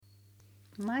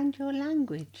Mind your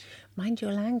language. Mind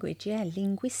your language, yeah.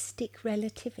 Linguistic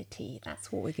relativity.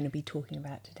 That's what we're going to be talking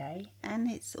about today. And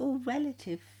it's all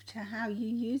relative to how you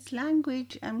use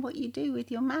language and what you do with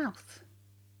your mouth.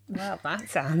 Well, that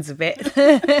sounds a bit...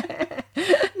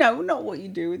 No, not what you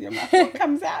do with your mouth. What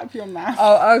comes out of your mouth.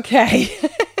 Oh, okay.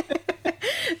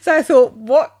 So I thought,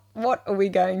 what are we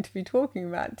going to be talking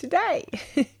about today?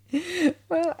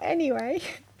 Well, anyway,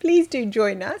 please do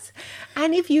join us.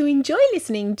 And if you enjoy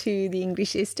listening to the English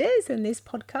Sisters and this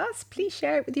podcast, please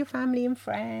share it with your family and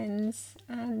friends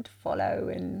and follow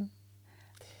and...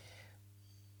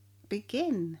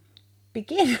 Begin.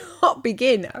 Not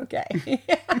begin, okay.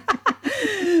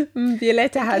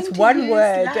 Violetta has one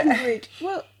word. Language.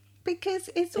 Well, because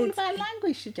it's all about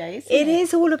language today, isn't it? It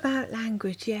is all about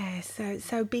language, yes.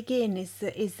 So begin is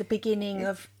the beginning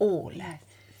of all. Yes.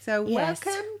 So Yes.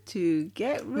 welcome to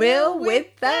Get Real with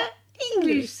the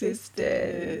English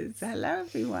Sisters. Hello,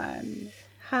 everyone.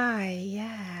 Hi,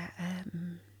 yeah.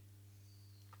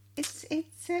 It's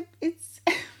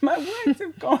my words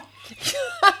have gone.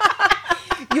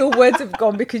 Your words have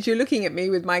gone because you're looking at me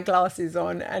with my glasses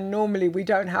on, and normally we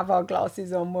don't have our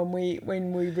glasses on when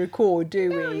we record, do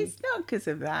No, we? it's not because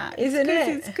of that. Isn't it?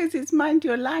 It's because it's mind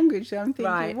your language. So I'm thinking,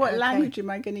 Right, what okay. language am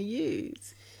I going to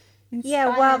use?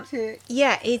 Yeah, well, Inspired to-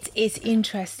 yeah, it's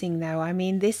interesting though. I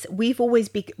mean, we've always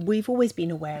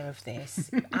been aware of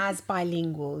this as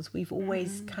bilinguals. We've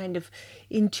always kind of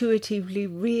intuitively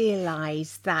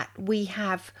realised that we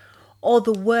have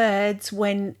other words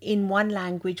when in one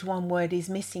language one word is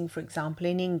missing. For example,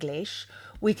 in English,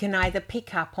 we can either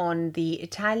pick up on the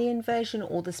Italian version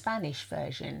or the Spanish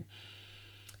version.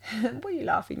 What are you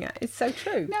laughing at? It's so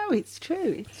true. No, it's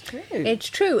true. It's true. It's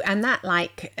true, and that Not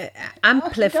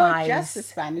amplifies just the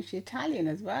Spanish, the Italian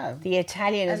as well. the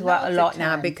Italian as A well lot a of lot now,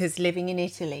 times. because living in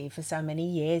Italy for so many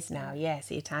years now, yes,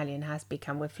 the Italian has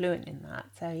become, we're fluent in that.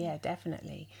 So yeah,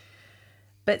 definitely.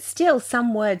 But still,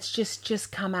 some words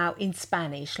just come out in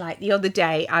Spanish. Like the other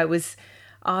day, I was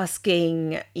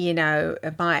asking,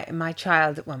 my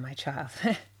child,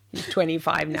 he's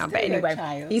 25 now, but still your anyway,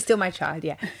 child. he's still my child,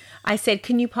 yeah. I said,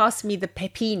 can you pass me the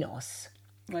pepinos?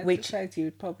 Well, I Which- suppose you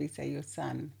would probably say your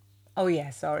son. Oh,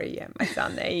 yeah, sorry, yeah, my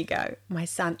son, there you go. My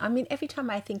son. I mean, every time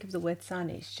I think of the word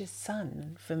sun, it's just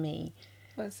sun for me.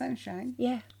 Well, sunshine.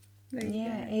 Yeah, There you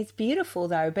yeah, go. it's beautiful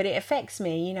though, but it affects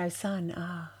me, sun,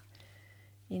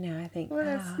 I think. Well,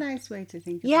 that's a nice way to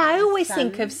think of Yeah, it. I as always sun,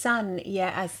 think of sun,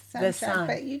 as the sunshine, sun.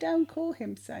 But you don't call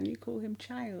him son, you call him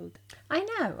child. I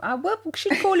know. I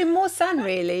should call him more sun,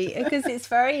 really, because it's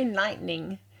very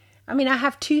enlightening. I mean, I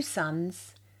have two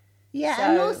sons. Yeah, So-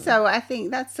 and also I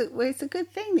think it's a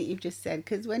good thing that you've just said,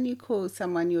 because when you call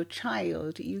someone your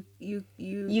child, you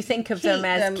think of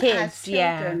them keep as kids,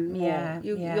 yeah, children more. yeah.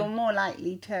 You're more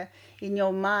likely to, in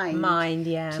your mind,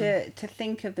 Yeah. to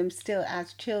think of them still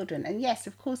as children. And yes,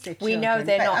 of course they're We children. know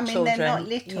they're but, not I mean, children. they're not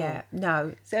little. Yeah,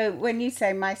 no. So when you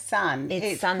say my son, It's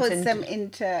it sons puts and- them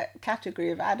into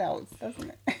category of adults, doesn't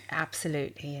it?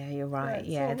 Absolutely, yeah, you're right. That's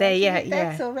Yeah, already-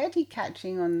 That's already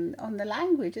catching on the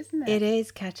language, isn't it? It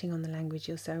is catching on the language.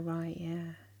 You're so right.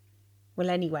 Yeah. Well,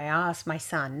 anyway, I asked my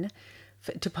son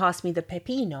to pass me the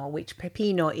pepino, which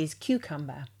pepino is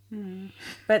cucumber.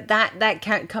 But that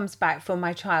comes back from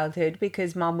my childhood,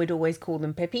 because Mum would always call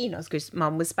them pepinos because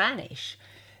Mum was Spanish.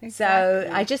 So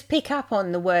Exactly. I just pick up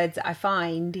on the words I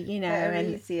find, They're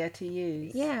and easier to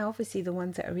use. yeah, obviously the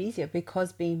ones that are easier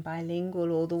because being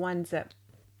bilingual, or the ones that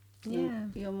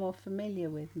You're more familiar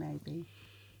with, maybe.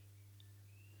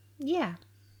 yeah,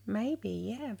 maybe,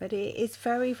 yeah, but it's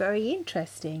very, very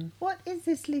interesting. What is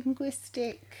this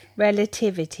linguistic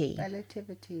Relativity.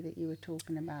 relativity that you were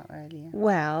talking about earlier?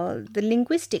 Well, the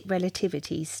linguistic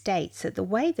relativity states that the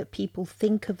way that people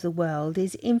think of the world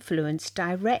is influenced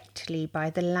directly by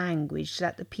the language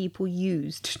that the people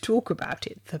use to talk about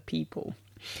it. The people.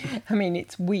 I mean,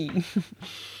 it's we.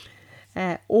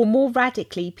 Or more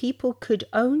radically, people could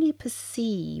only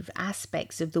perceive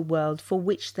aspects of the world for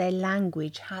which their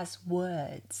language has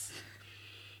words.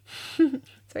 So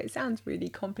it sounds really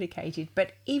complicated,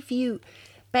 but if you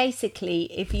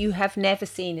have never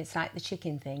seen, it's like the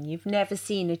chicken thing, you've never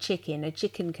seen a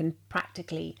chicken can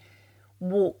practically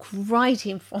walk right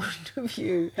in front of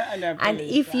you. I don't And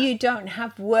believe if that. you don't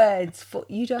have words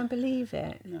you don't believe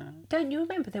it. No. Don't you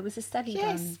remember there was a study done?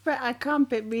 Yes, but I can't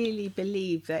really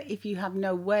believe that if you have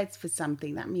no words for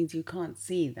something, that means you can't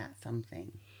see that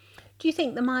something. Do you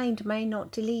think the mind may not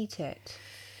delete it?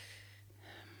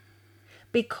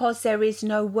 Because there is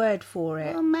no word for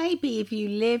it. Well, maybe if you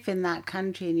live in that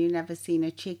country and you've never seen a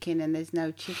chicken and there's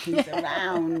no chickens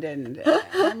around, and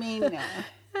I mean,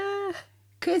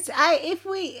 because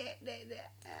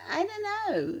I don't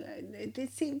know.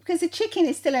 Because a chicken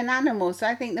is still an animal, so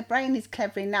I think the brain is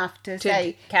clever enough to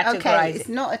say, okay, it's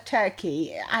not a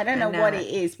turkey. I don't know what it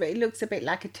is, but it looks a bit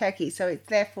like a turkey, so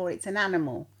therefore it's an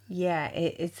animal. Yeah,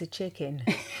 it's a chicken.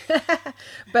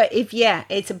 But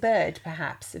it's a bird,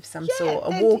 perhaps, of some sort,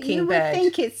 a walking bird. You would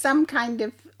think it's some kind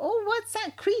of, what's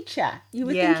that creature? You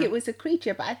would think it was a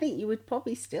creature, but I think you would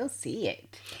probably still see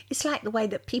it. It's like the way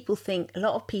that people think, a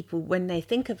lot of people, when they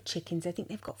think of chickens, they think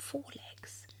they've got 4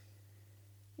 legs.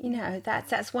 You know,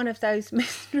 that's one of those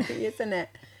mysteries, isn't it?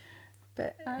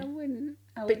 But I wouldn't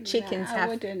chickens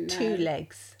have 2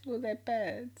 legs. Well, they're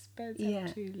birds. Birds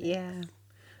have 2 legs. Yeah.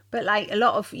 But like a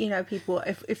lot of, people,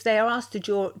 if they are asked to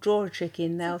draw a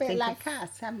chicken, they'll think... It's a bit like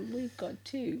us, we've got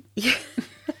 2. Yeah.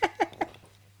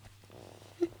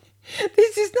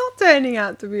 This is not turning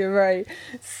out to be a very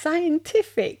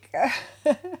scientific...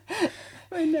 Well,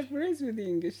 it never is with the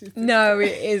English system. No,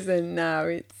 it isn't. No,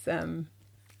 it's a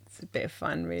bit of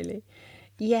fun, really.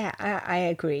 Yeah, I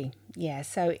agree. Yeah,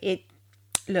 so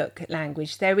look,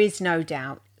 language, there is no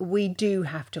doubt we do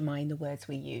have to mind the words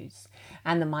we use,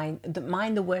 and mind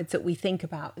the words that we think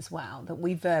about as well, that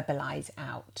we verbalise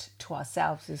out to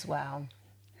ourselves as well.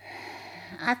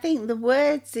 I think the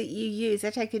words that you use, I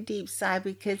take a deep sigh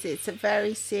because it's a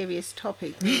very serious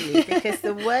topic, really, because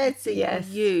the words that you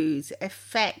use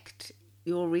affect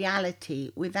your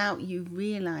reality without you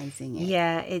realising it.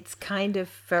 Yeah, it's kind of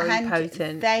very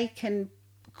potent. They can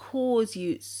cause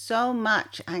you so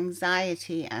much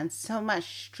anxiety and so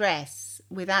much stress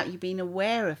without you being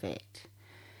aware of it.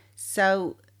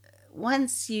 So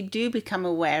once you do become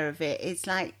aware of it, it's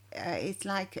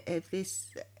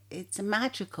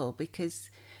magical, because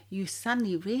you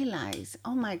suddenly realize,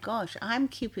 oh my gosh, I'm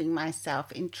keeping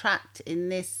myself entrapped in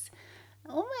this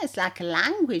almost like a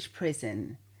language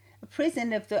prison, a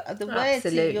prison of the words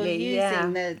that you're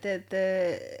using,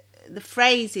 the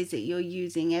phrases that you're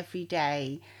using every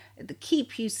day that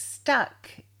keep you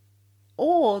stuck.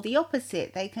 Or the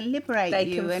opposite, they can liberate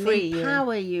you and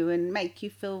empower you and make you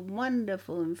feel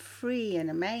wonderful and free and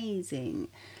amazing.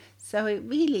 So it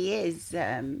really is.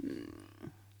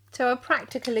 So a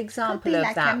practical example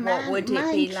of that, what would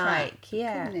it be like?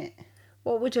 Yeah.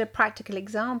 What would a practical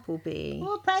example be?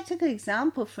 Well, a practical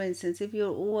example, for instance, if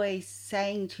you're always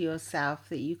saying to yourself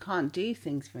that you can't do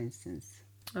things, for instance.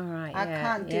 All right. I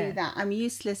can't do that. I'm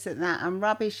useless at that. I'm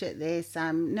rubbish at this.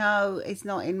 No, it's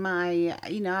not in my,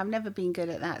 I've never been good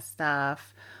at that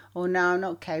stuff. Or no, I'm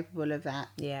not capable of that.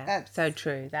 Yeah, that's so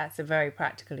true. That's a very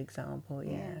practical example,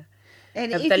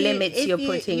 And of the limits you're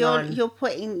putting on.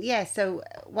 So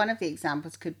one of the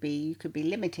examples could be, you could be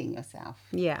limiting yourself.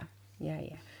 Yeah.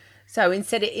 So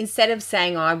instead of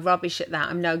saying, oh, I'm rubbish at that,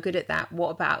 I'm no good at that,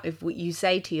 what about if you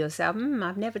say to yourself,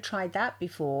 I've never tried that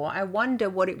before, I wonder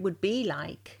what it would be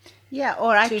like. Yeah,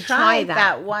 or I tried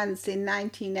that once in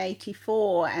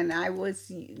 1984 and I was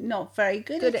not very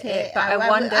good at it. But I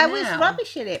wonder now. I was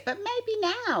rubbish at it, but maybe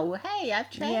now, hey,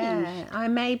 I've changed. Yeah, I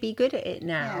may be good at it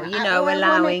now, I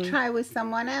want to try with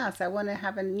someone else. I want to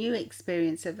have a new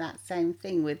experience of that same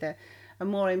thing with a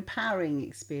more empowering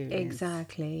experience.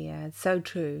 Exactly, yeah. So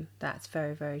true. That's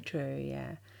very, very true,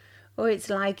 yeah. Or it's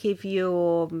like if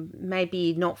you're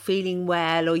maybe not feeling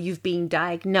well or you've been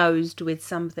diagnosed with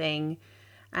something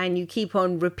and you keep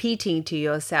on repeating to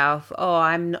yourself, oh,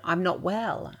 I'm not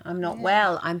well. I'm not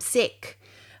well. I'm sick.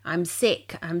 I'm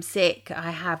sick. I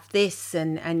have this.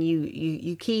 And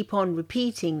you keep on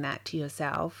repeating that to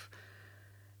yourself.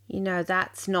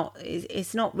 It's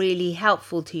not really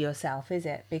helpful to yourself, is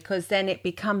it? Because then it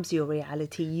becomes your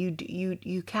reality.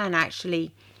 You can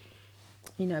actually,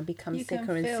 become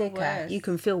sicker and sicker. Worse. You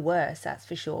can feel worse, that's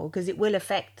for sure, because it will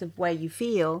affect the way you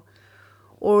feel.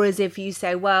 Or as if you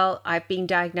say, well, I've been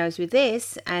diagnosed with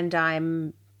this and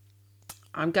I'm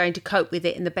going to cope with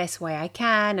it in the best way I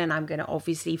can, and I'm going to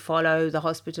obviously follow the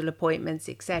hospital appointments,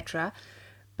 etc.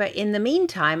 But in the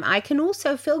meantime, I can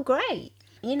also feel great.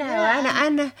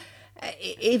 And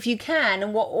if you can,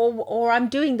 or I'm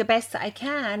doing the best that I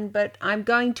can, but I'm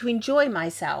going to enjoy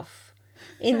myself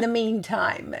in the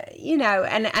meantime,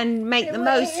 and make the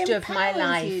most of my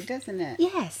life. You, doesn't it?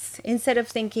 Yes. Instead of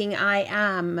thinking I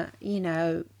am,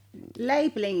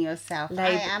 labeling yourself. I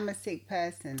am a sick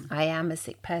person. I am a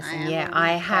sick person.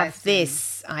 I have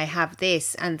this,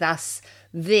 and thus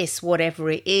this, whatever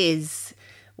it is.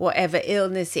 Whatever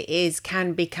illness it is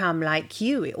can become like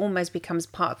you. It almost becomes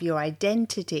part of your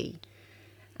identity.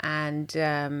 And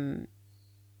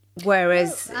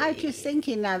whereas... I was just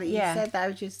thinking now that you said that, I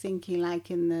was just thinking like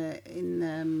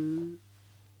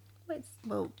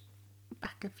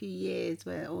back a few years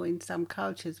or in some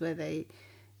cultures where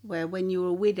when you were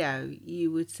a widow,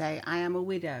 you would say, I am a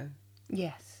widow.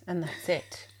 Yes, and that's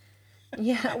it.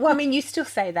 Yeah, well, I mean, you still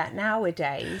say that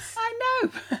nowadays. I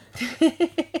know.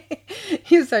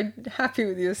 You're so happy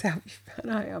with yourself.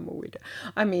 I am a widow.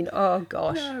 I mean, oh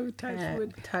gosh. No, touch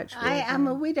wood. Touch wood. I am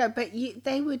a widow, but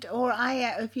they would, or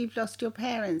if you've lost your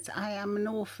parents, I am an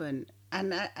orphan.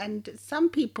 And some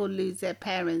people lose their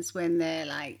parents when they're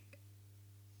like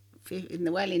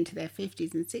into their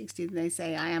 50s and 60s, and they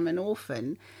say I am an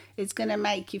orphan. It's going to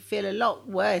make you feel a lot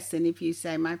worse than if you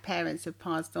say my parents have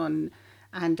passed on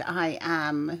and I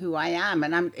am who I am,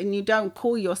 and you don't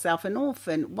call yourself an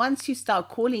orphan. Once you start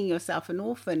calling yourself an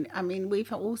orphan, I mean,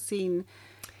 we've all seen.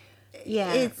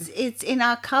 Yeah, it's in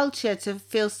our culture to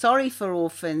feel sorry for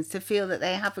orphans, to feel that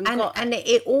they haven't got, and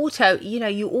it auto,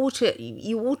 you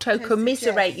auto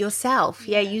commiserate yourself.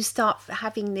 Yeah, you start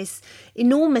having this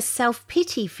enormous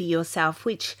self-pity for yourself,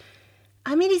 which,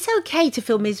 I mean, it's okay to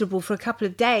feel miserable for a couple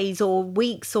of days or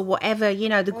weeks or whatever,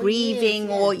 the grieving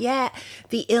or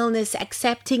the illness,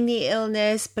 accepting the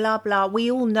illness, blah blah. We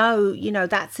all know,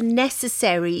 that's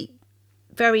necessary,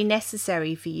 very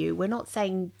necessary for you. We're not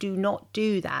saying do not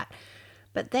do that.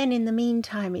 But then in the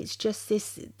meantime, it's just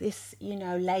this,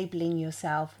 labeling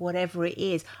yourself, whatever it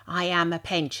is. I am a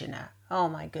pensioner. Oh,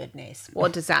 my goodness.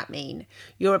 What does that mean?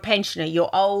 You're a pensioner. You're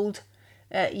old.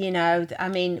 I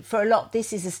mean, for a lot,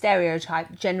 this is a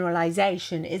stereotype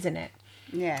generalization, isn't it?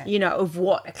 Yeah. Of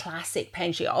what a classic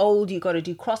pension. You're old, you've got to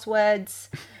do crosswords.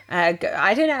 I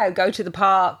don't know, go to the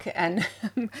park.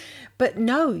 But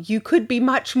no, you could be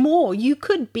much more. You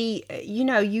could be,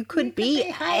 you could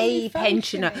be a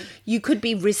pensioner. You could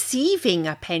be receiving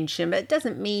a pension, but it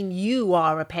doesn't mean you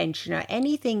are a pensioner.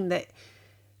 Anything that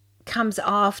comes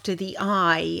after the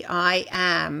I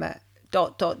am, ...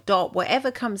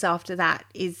 whatever comes after that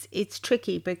it's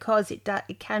tricky, because it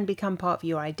can become part of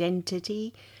your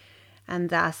identity. And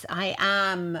thus, I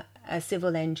am a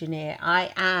civil engineer.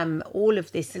 I am all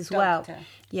of this as well.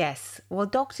 Yes. Well,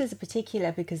 doctors are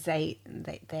particular because their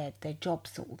job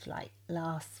sort of like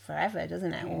lasts forever,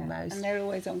 doesn't it? Almost. And they're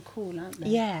always on call, aren't they?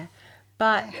 Yeah.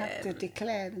 But they have to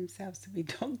declare themselves to be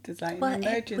doctors, like in an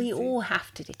emergency. We all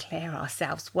have to declare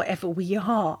ourselves, whatever we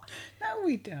are. No,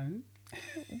 we don't.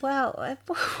 Well,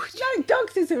 no,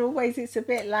 doctors are always, it's a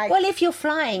bit like... Well, if you're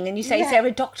flying and you say, is there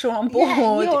a doctor on board?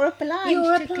 Yeah,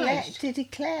 you're obliged to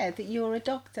declare that you're a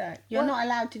doctor. You're not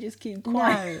allowed to just keep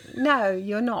quiet. No,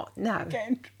 you're not, no. Get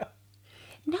in trouble.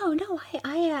 No,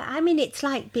 I mean, it's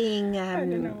like being... I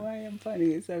don't know why I'm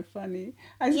funny. It's so funny.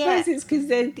 I suppose it's because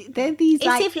they're these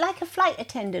It's like a flight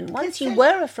attendant. Once you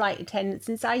were a flight attendant,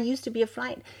 since I used to be a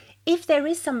flight... If there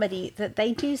is somebody that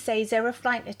they do say, is there a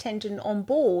flight attendant on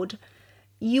board...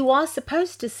 You are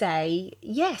supposed to say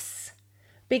yes,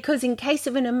 because in case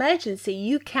of an emergency,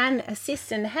 you can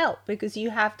assist and help because you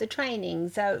have the training.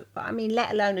 So, I mean, let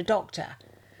alone a doctor.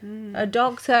 A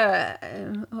doctor,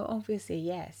 obviously,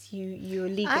 yes, you're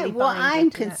legally binded. What I'm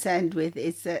concerned with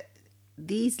is that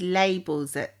these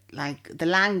labels that, like, the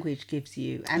language gives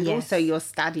you, and also your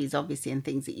studies, obviously, and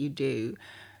things that you do,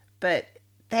 but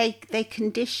they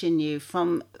condition you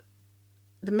from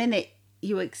the minute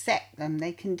you accept them.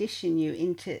 They condition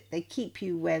you they keep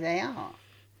you where they are.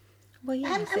 Well,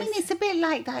 yes. I mean, it's a bit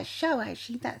like that show,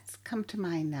 actually, that's come to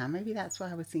mind now. Maybe that's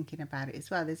why I was thinking about it as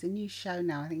well. There's a new show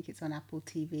now, I think it's on Apple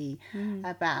TV,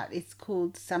 it's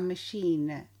called Some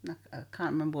Machine. I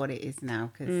can't remember what it is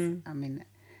now, because, I mean,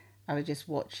 I was just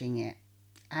watching it.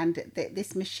 And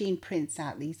this machine prints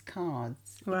out these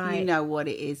cards. Right. You know what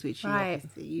it is, which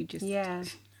you just... Yeah.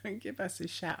 Give us a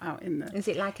shout out in the... Is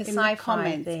it like a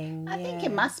sci-fi thing? I think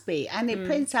it must be. And it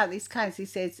prints out these cards. It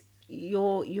says,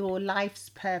 your life's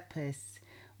purpose,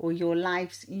 or your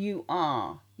life's... You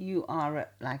are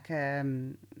like a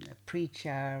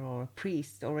preacher or a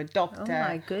priest or a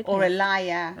doctor or a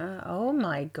liar. Oh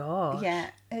my God. Yeah,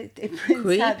 it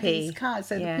prints out these cards.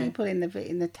 So the people in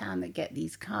the town that get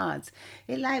these cards,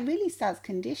 it like really starts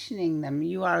conditioning them.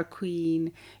 You are a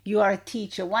queen. You are a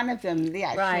teacher. One of them, the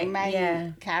actual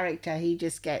main character, he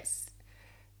just gets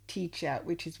teacher,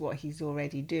 which is what he's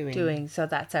already doing. So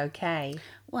that's okay.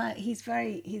 Well, he's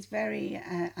very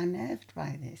unnerved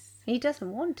by this. He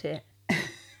doesn't want it.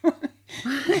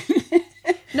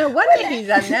 No wonder he's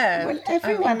unnerved. Well,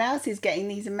 everyone else is getting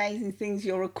these amazing things.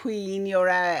 You're a queen. You're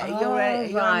a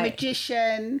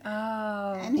magician.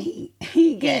 Oh, and he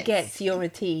gets you're a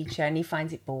teacher, and he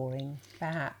finds it boring,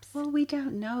 perhaps. Well, we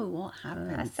don't know what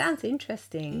happens. That sounds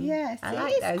interesting. Yes, I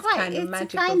like those kind of magical things.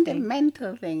 It's a kind of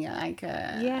mental thing, like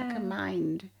a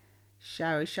mind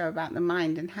show about the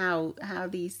mind and how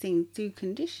these things do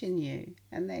condition you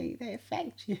and they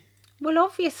affect you. Well,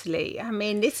 obviously, I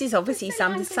mean, this is obviously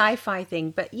some sci-fi thing,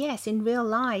 but yes, in real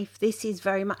life, this is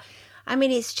very much... I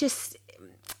mean, it's just...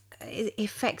 it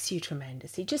affects you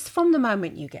tremendously. Just from the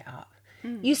moment you get up,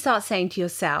 you start saying to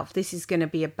yourself, this is going to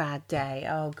be a bad day.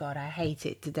 Oh God, I hate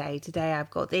it today. Today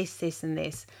I've got this and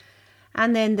this.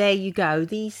 And then there you go.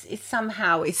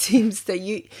 Somehow it seems that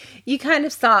you kind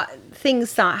of things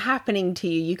start happening to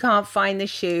you. You can't find the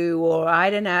shoe, or I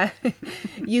don't know,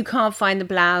 you can't find the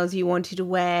blouse you wanted to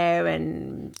wear.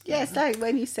 And yeah, it's like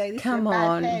when you say this is a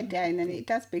bad hair day, and then it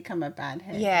does become a bad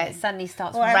hair day. It suddenly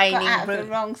starts or raining. Or I've got out of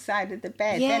the wrong side of the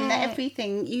bed. Yeah.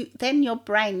 Then your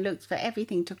brain looks for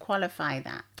everything to qualify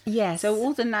that. Yes. So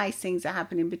all the nice things that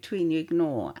happen in between you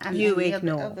ignore. And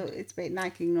ignore. It's a bit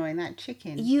like ignoring that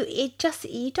chicken. You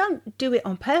don't do it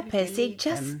on purpose. It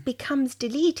just becomes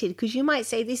deleted, because you might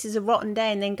say this is a rotten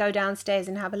day and then go downstairs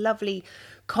and have a lovely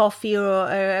coffee or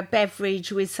a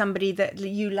beverage with somebody that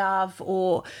you love,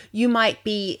 or you might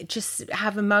be just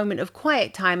have a moment of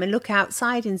quiet time and look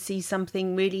outside and see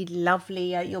something really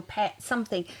lovely, your pet,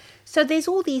 something. So there's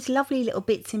all these lovely little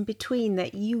bits in between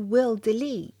that you will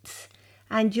delete.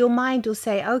 And your mind will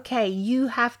say, okay, you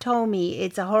have told me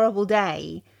it's a horrible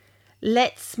day.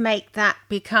 Let's make that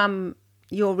become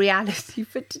your reality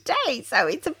for today. So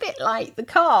it's a bit like the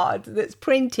card that's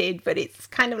printed, but it's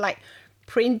kind of like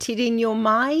printed in your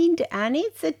mind. And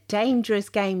it's a dangerous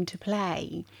game to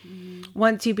play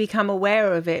once you become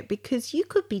aware of it, because you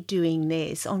could be doing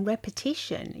this on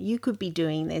repetition. You could be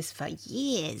doing this for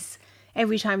years.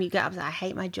 Every time you get up, I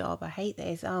hate my job. I hate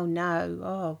this. Oh, no.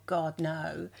 Oh, God,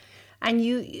 no. And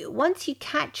once you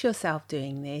catch yourself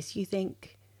doing this, you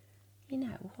think,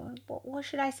 what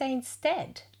should I say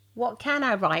instead? What can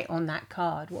I write on that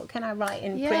card? What can I write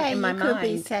in print in my mind? Yeah, you could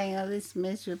be saying, oh, this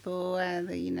miserable,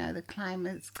 the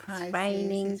climate's crisis.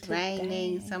 It's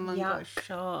raining. Someone got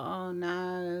shot. Oh,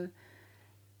 no.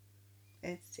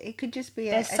 It could just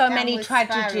be There's so many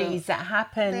tragedies that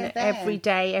happen every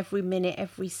day, every minute,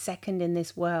 every second in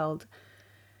this world.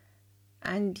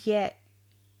 And yet,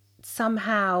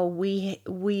 somehow we're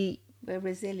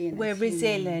resilient. We're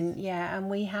resilient, yeah, and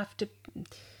we have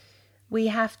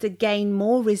to gain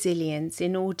more resilience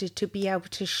in order to be able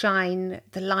to shine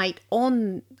the light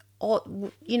on,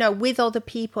 with other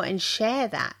people and share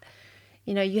that.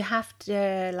 You have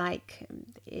to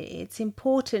it's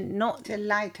important not to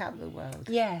light up the world.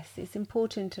 Yes, it's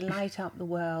important to light up the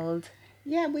world.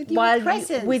 Yeah, with your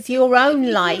presence. With your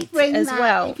own light as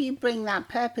well. If you bring that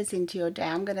purpose into your day,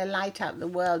 I'm going to light up the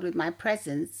world with my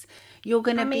presence. You're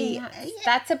going to be...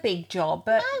 That's a big job,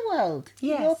 but... My world.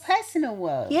 Yes. Your personal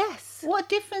world. Yes. What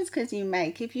difference could you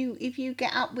make if you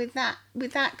get up with that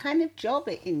kind of job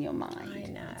in your mind? I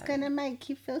know. It's going to make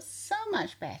you feel so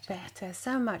much better.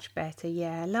 So much better,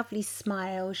 yeah. Lovely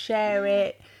smile, share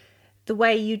it. The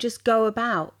way you just go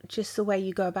about, the way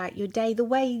you go about your day, the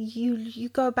way you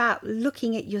go about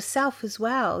looking at yourself as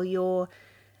well. You're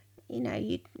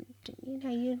kind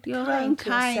own to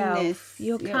kindness. Yourself.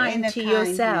 You're kind to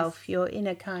yourself. Your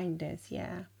inner kindness,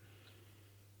 yeah.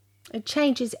 It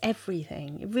changes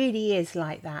everything. It really is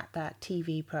like that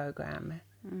TV program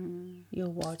you're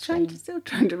watching. Still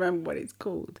trying to remember what it's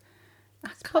called.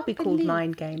 It's probably called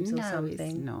Mind Games or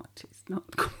something. No, it's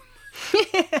not called.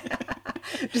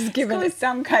 Just giving it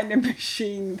some kind of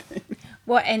machine thing.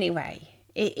 Well, anyway,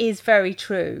 it is very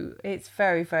true. It's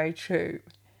very, very true.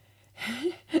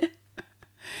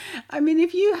 I mean,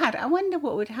 I wonder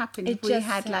what would happen if we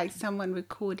had someone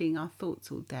recording our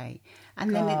thoughts all day.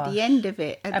 And then at the end of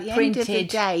it, at the end of the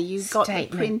day, you got the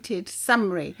printed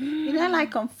summary.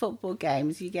 Like on football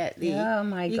games, you get the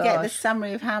get the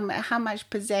summary of how much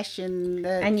possession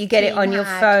and you get it on your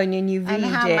phone and you read it.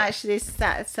 And how much this,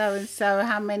 that, so and so,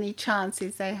 how many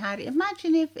chances they had.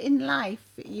 Imagine if in life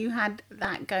you had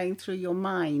that going through your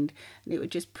mind and it would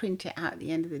just print it out at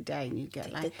the end of the day and you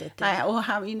get or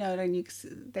how, and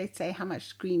they'd say how much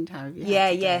screen time have you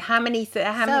had today. How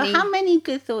many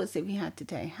good thoughts have you had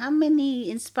today? How many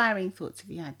inspiring thoughts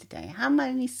have you had today? How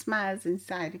many smiles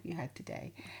inside have you had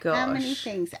today? Gosh. How many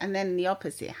things? And then the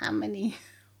opposite, how many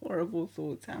horrible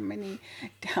thoughts? How many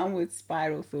downward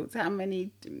spiral thoughts? How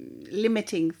many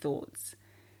limiting thoughts?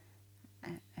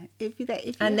 You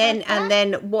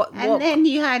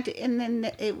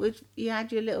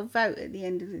had your little vote at the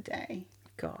end of the day.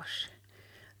 Gosh.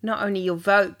 Not only your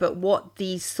vote, but what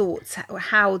these thoughts,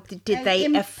 how did they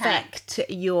affect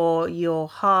your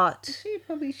heart? You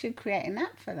probably should create an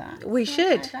app for that. We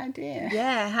should. Bad idea.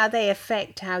 Yeah, how they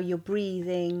affect how you're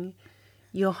breathing,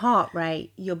 your heart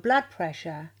rate, your blood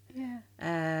pressure. Yeah.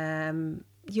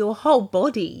 Your whole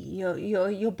body,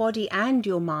 your body and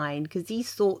your mind, because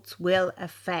these thoughts will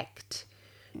affect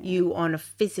you on a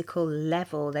physical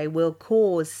level. They will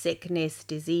cause sickness,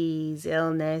 disease,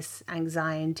 illness,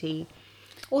 anxiety.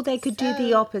 Or they could do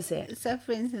the opposite. So,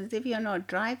 for instance, if you're not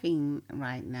driving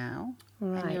right now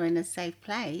and you're in a safe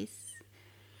place,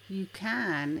 you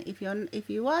can. If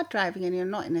you are driving and you're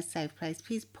not in a safe place,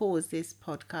 please pause this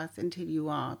podcast until you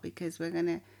are, because we're going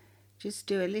to just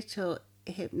do a little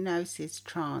hypnosis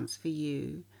trance for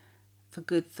you for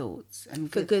good thoughts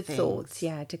and For good things. thoughts,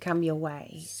 yeah, to come your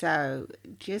way. So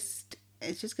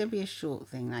it's just going to be a short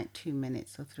thing, like 2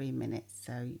 minutes or 3 minutes.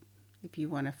 So if you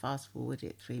want to fast forward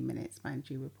it 3 minutes, mind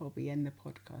you, we'll probably end the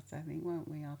podcast, I think, won't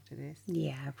we, after this?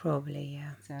 Yeah, probably,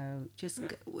 yeah. So just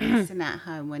listen at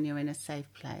home when you're in a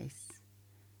safe place.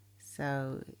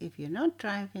 So if you're not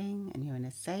driving and you're in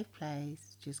a safe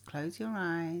place, just close your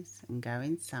eyes and go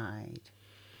inside.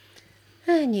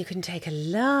 And you can take a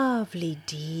lovely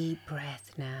deep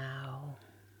breath now.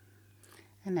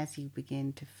 And as you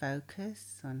begin to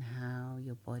focus on how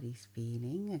your body's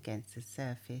feeling against the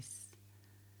surface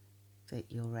that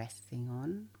you're resting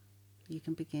on, you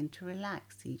can begin to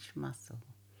relax each muscle.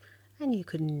 And you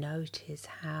can notice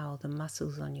how the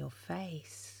muscles on your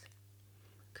face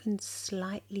can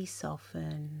slightly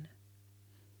soften.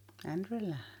 And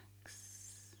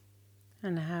relax.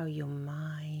 And how your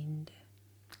mind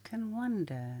can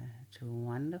wander to a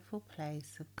wonderful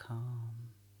place of calm.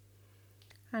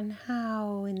 And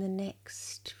how in the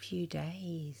next few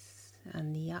days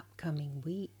and the upcoming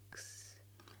weeks,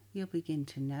 you'll begin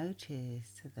to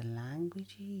notice that the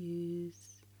language you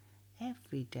use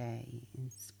every day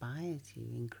inspires you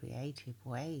in creative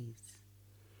ways.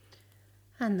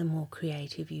 And the more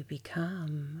creative you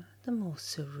become, the more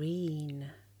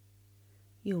serene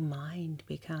your mind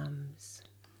becomes.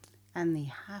 And the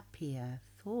happier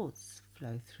thoughts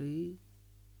flow through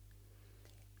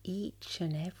each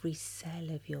and every cell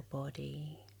of your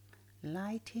body,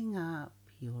 lighting up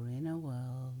your inner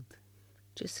world.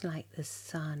 Just like the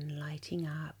sun lighting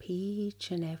up each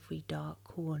and every dark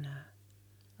corner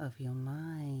of your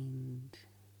mind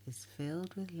is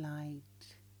filled with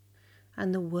light.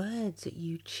 And the words that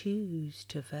you choose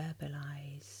to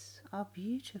verbalize are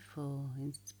beautiful,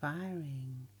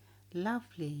 inspiring,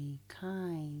 lovely,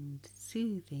 kind,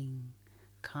 soothing,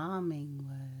 calming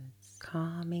words.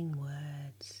 Calming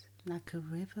words. Like a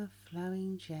river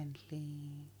flowing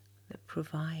gently. That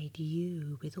provide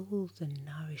you with all the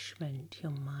nourishment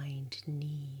your mind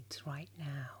needs right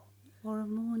now. Or a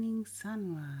morning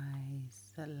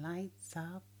sunrise that lights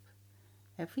up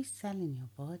every cell in your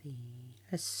body.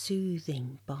 A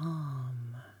soothing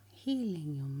balm.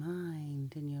 Healing your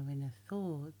mind and your inner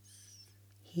thoughts.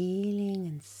 Healing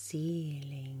and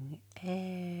sealing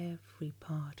every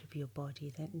part of your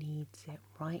body that needs it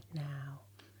right now.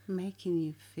 Making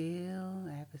you feel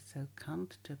ever so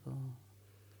comfortable.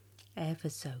 Ever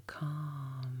so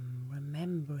calm.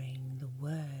 Remembering the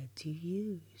words you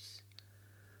use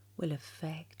will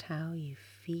affect how you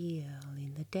feel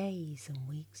in the days and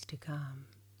weeks to come.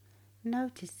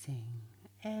 Noticing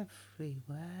every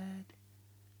word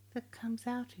that comes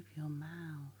out of your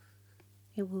mouth.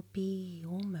 It will be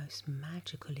almost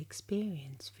magical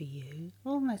experience for you.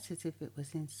 Almost as if it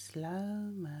was in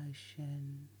slow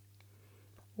motion.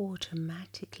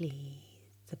 Automatically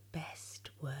the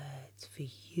best words for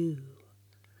you.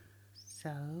 So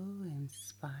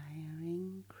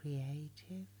inspiring,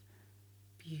 creative,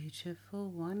 beautiful,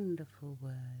 wonderful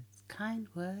words. Kind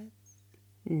words.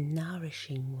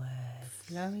 Nourishing words.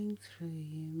 Flowing through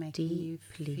you, making you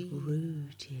deeply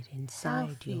rooted inside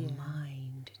healthier, your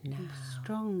mind now.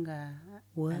 Stronger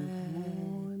words and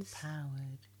more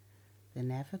empowered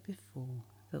than ever before.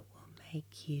 That will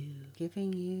make you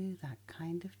giving you that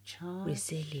kind of charge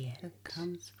resilient, that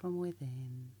comes from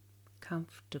within.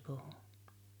 Comfortable.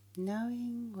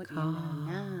 Knowing what calm,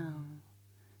 you know now,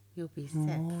 you'll be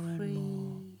set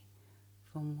free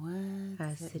from words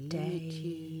as that the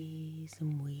days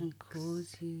and weeks and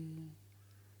cause you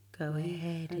go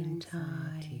ahead in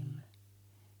time,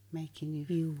 making you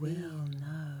you will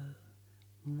know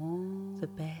more the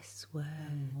best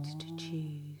words to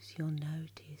choose. You'll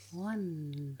notice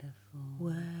wonderful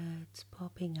words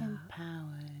popping up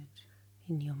empowered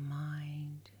in your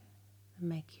mind that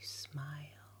make you smile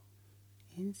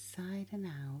inside and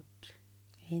out,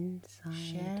 inside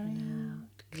sharing and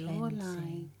out, your cleansing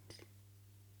light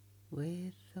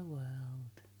with the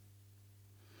world.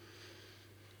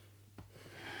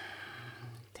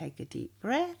 Take a deep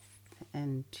breath,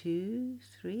 and 2,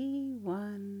 3,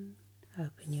 1.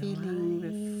 Open your Feeling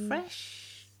eyes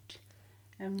refreshed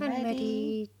and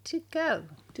ready to go.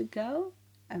 To go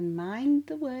and mind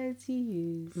the words you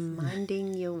use.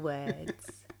 Minding your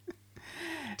words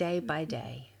day by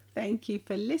day. Thank you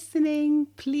for listening.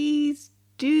 Please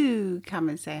do come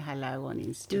and say hello on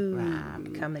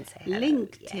Instagram. Come and say hello.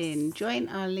 LinkedIn. Yes. Join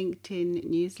our LinkedIn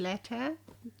newsletter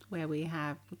where we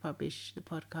publish the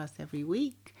podcast every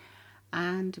week.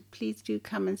 And please do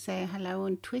come and say hello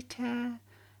on Twitter.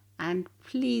 And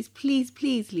please, please,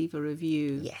 please leave a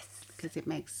review. Yes. Because it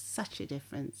makes such a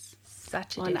difference.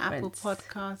 Such a on difference. Apple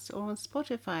Podcasts or on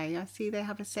Spotify. I see they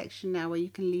have a section now where you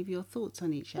can leave your thoughts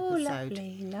on each Oh, episode.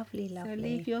 lovely. So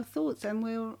leave your thoughts and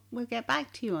we'll get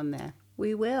back to you on there.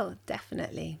 We will,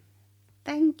 definitely.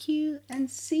 Thank you and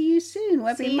see you soon.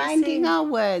 We'll be minding our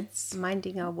words.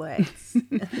 Minding our words.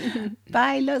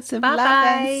 Bye. Lots of Bye-bye.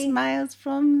 love and smiles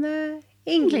from the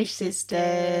English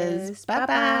sisters.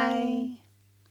 Bye-bye.